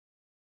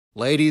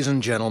Ladies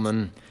and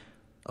gentlemen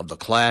of the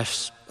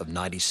class of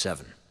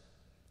 '97,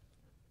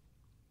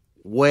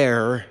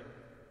 wear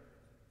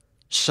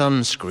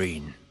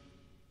sunscreen.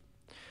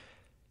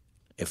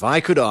 If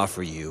I could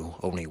offer you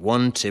only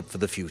one tip for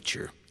the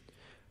future,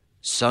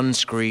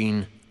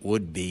 sunscreen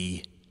would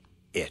be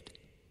it.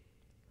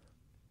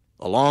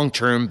 The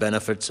long-term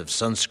benefits of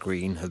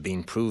sunscreen have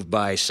been proved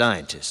by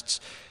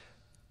scientists,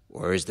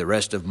 whereas the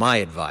rest of my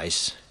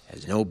advice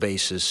has no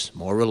basis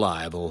more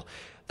reliable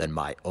than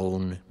my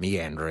own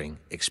meandering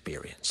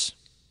experience.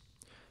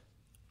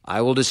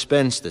 I will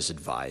dispense this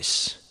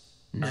advice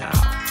now.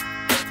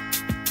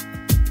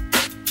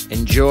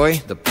 Enjoy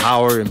the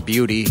power and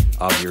beauty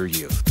of your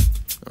youth.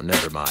 Oh,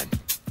 never mind.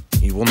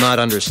 You will not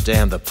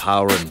understand the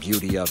power and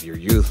beauty of your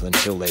youth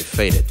until they've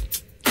faded.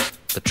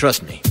 But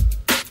trust me,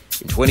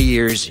 in 20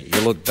 years,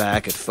 you'll look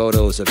back at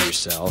photos of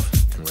yourself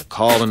and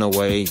recall in a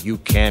way you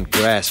can't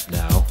grasp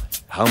now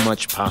how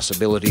much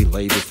possibility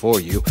lay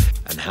before you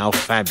and how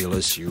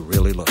fabulous you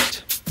really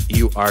looked.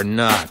 You are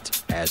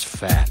not as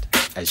fat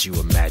as you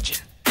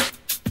imagine.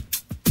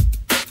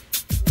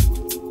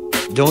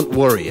 Don't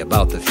worry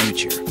about the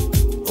future,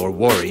 or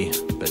worry,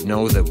 but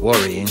know that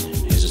worrying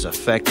is as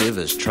effective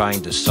as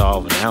trying to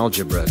solve an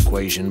algebra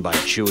equation by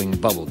chewing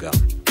bubblegum.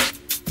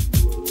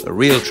 The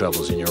real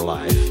troubles in your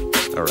life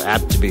are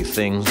apt to be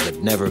things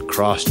that never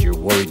crossed your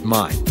worried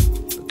mind,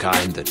 the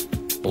kind that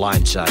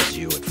blindsides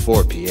you at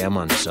 4 p.m.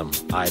 on some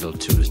idle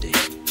Tuesday.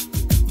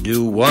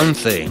 Do one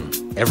thing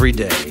every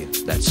day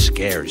that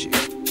scares you.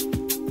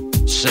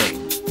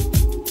 Sing.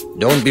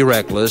 Don't be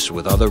reckless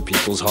with other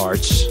people's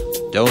hearts.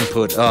 Don't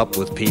put up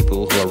with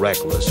people who are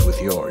reckless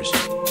with yours.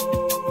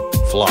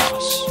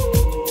 Floss.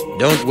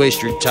 Don't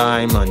waste your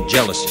time on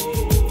jealousy.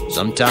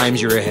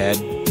 Sometimes you're ahead,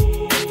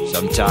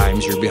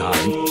 sometimes you're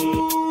behind.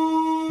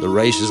 The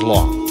race is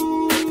long,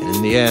 and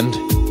in the end,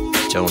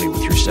 it's only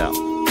with yourself.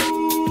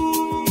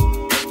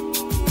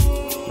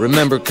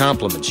 Remember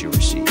compliments you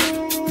receive.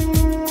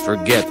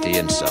 Forget the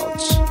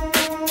insults.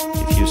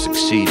 If you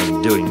succeed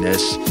in doing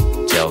this,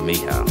 tell me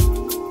how.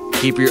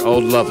 Keep your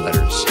old love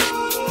letters.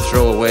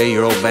 Throw away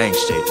your old bank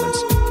statements.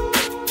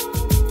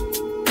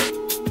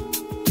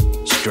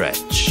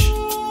 Stretch.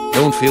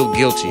 Don't feel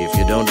guilty if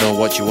you don't know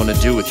what you want to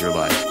do with your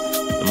life.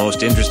 The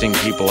most interesting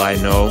people I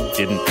know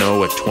didn't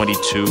know at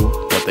 22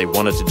 what they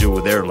wanted to do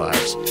with their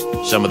lives.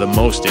 Some of the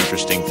most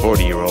interesting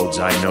 40-year-olds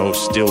I know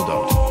still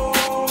don't.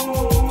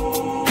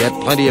 Get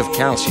plenty of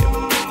calcium.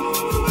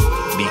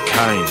 Be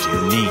kind to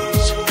your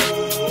knees.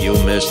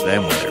 You'll miss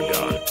them when they're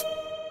gone.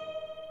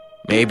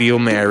 Maybe you'll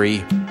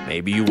marry,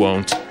 maybe you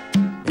won't.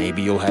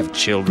 Maybe you'll have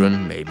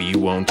children, maybe you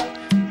won't.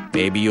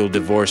 Maybe you'll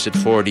divorce at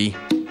 40.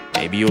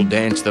 Maybe you'll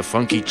dance the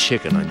funky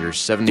chicken on your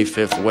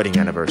 75th wedding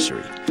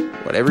anniversary.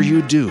 Whatever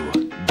you do,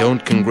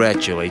 don't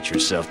congratulate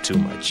yourself too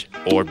much,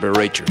 or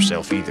berate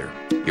yourself either.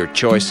 Your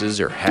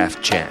choices are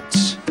half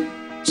chance.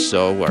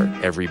 So are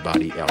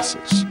everybody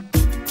else's.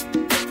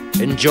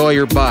 Enjoy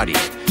your body.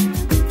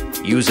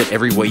 Use it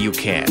every way you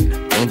can.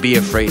 Don't be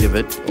afraid of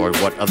it or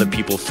what other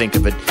people think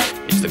of it.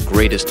 It's the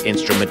greatest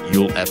instrument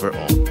you'll ever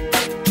own.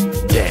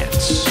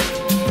 Dance.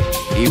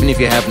 Even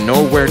if you have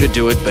nowhere to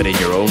do it but in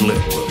your own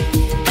living room.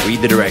 Read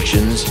the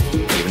directions,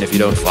 even if you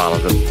don't follow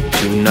them.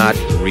 Do not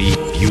read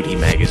beauty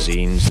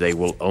magazines. They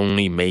will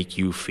only make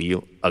you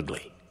feel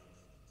ugly.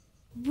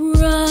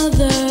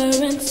 Brother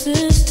and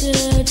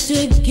sister,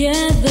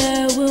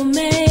 together we'll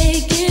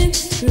make it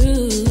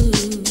through.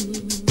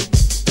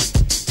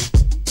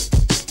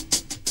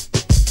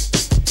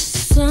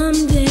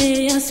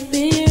 Someday our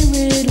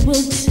spirit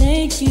will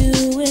take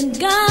you and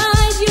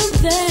guide you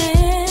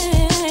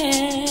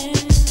there.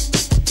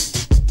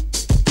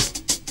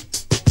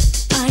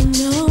 I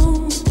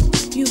know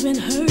you've been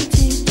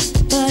hurting,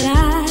 but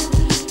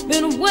I've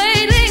been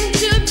waiting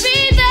to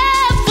be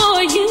there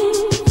for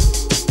you.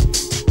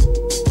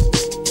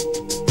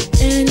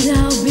 And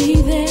I'll be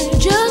there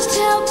just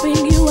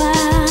helping you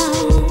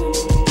out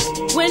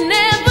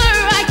whenever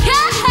I can.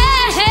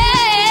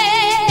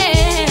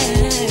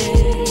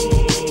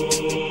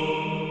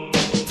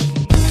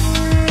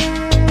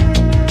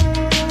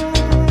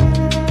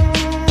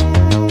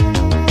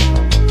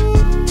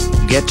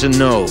 Get to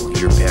know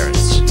your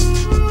parents.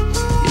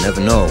 You never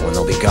know when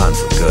they'll be gone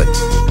for good.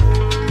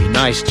 Be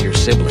nice to your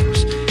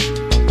siblings.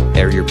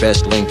 They're your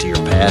best link to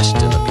your past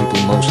and the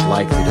people most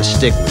likely to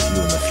stick with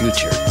you in the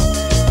future.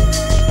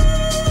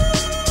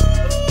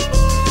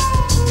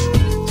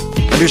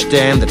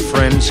 Understand that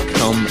friends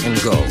come and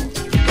go,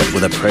 but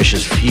with a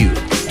precious few,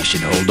 you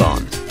should hold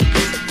on.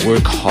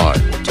 Work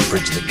hard to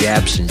bridge the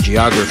gaps in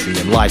geography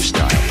and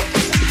lifestyle,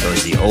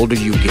 because the older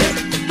you get,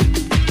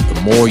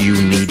 the more you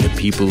need the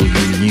people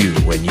you knew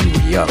when you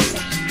were young.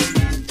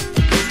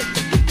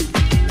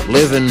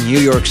 Live in New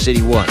York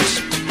City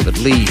once, but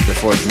leave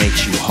before it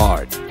makes you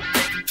hard.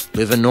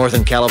 Live in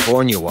Northern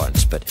California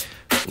once, but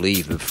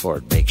leave before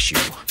it makes you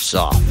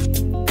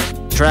soft.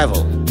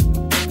 Travel.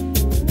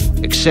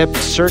 Accept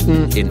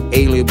certain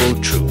inalienable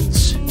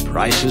truths.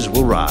 Prices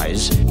will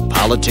rise,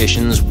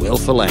 politicians will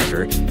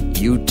philander,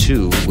 you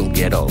too will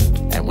get old.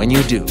 And when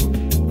you do,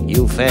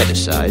 You'll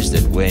fantasize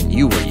that when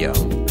you were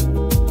young,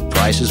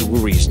 prices were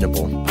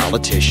reasonable,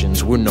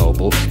 politicians were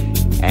noble,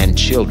 and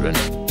children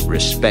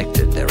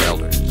respected their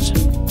elders.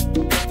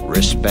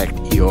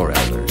 Respect your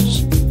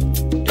elders.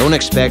 Don't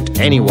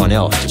expect anyone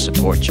else to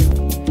support you.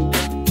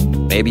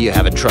 Maybe you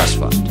have a trust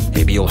fund.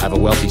 Maybe you'll have a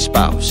wealthy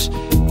spouse.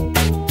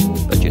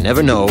 But you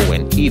never know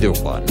when either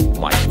one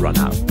might run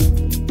out.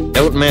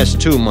 Don't mess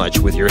too much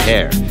with your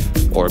hair,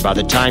 or by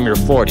the time you're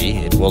 40,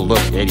 it will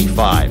look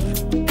 85.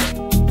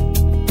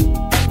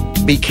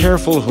 Be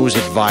careful whose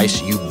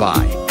advice you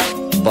buy,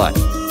 but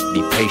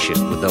be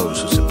patient with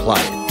those who supply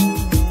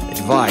it.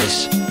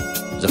 Advice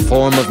is a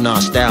form of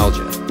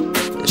nostalgia.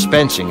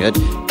 Dispensing it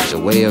is a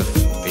way of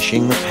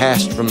fishing the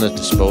past from the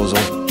disposal,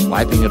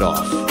 wiping it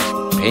off,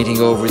 painting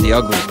over the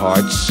ugly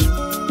parts,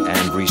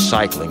 and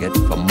recycling it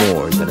for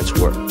more than it's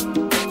worth.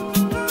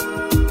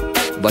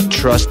 But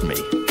trust me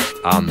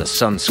on the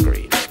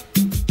sunscreen.